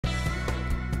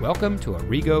Welcome to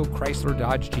Arrigo Chrysler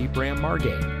Dodge Jeep Ram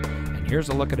Margate, and here's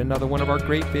a look at another one of our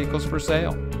great vehicles for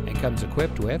sale, and comes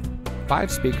equipped with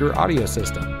 5-speaker audio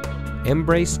system,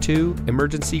 Embrace 2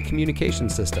 emergency communication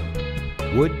system,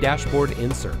 wood dashboard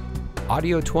insert,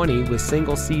 audio 20 with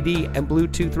single CD and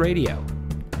Bluetooth radio,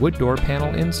 wood door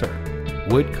panel insert,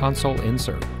 wood console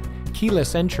insert,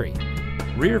 keyless entry,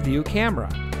 rear view camera,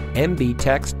 MB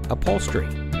text upholstery,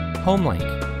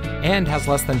 HomeLink, and has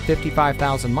less than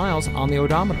 55,000 miles on the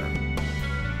odometer.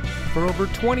 For over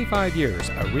 25 years,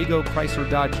 Arrigo Chrysler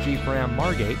Dodge Jeep Ram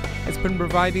Margate has been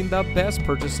providing the best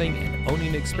purchasing and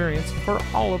owning experience for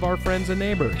all of our friends and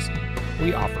neighbors.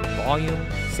 We offer volume,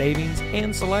 savings,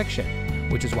 and selection,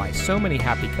 which is why so many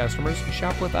happy customers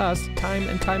shop with us time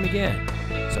and time again.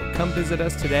 So come visit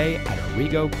us today at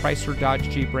Arrigo Chrysler Dodge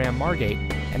Jeep Ram Margate,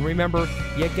 and remember,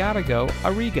 you gotta go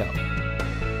Arrigo.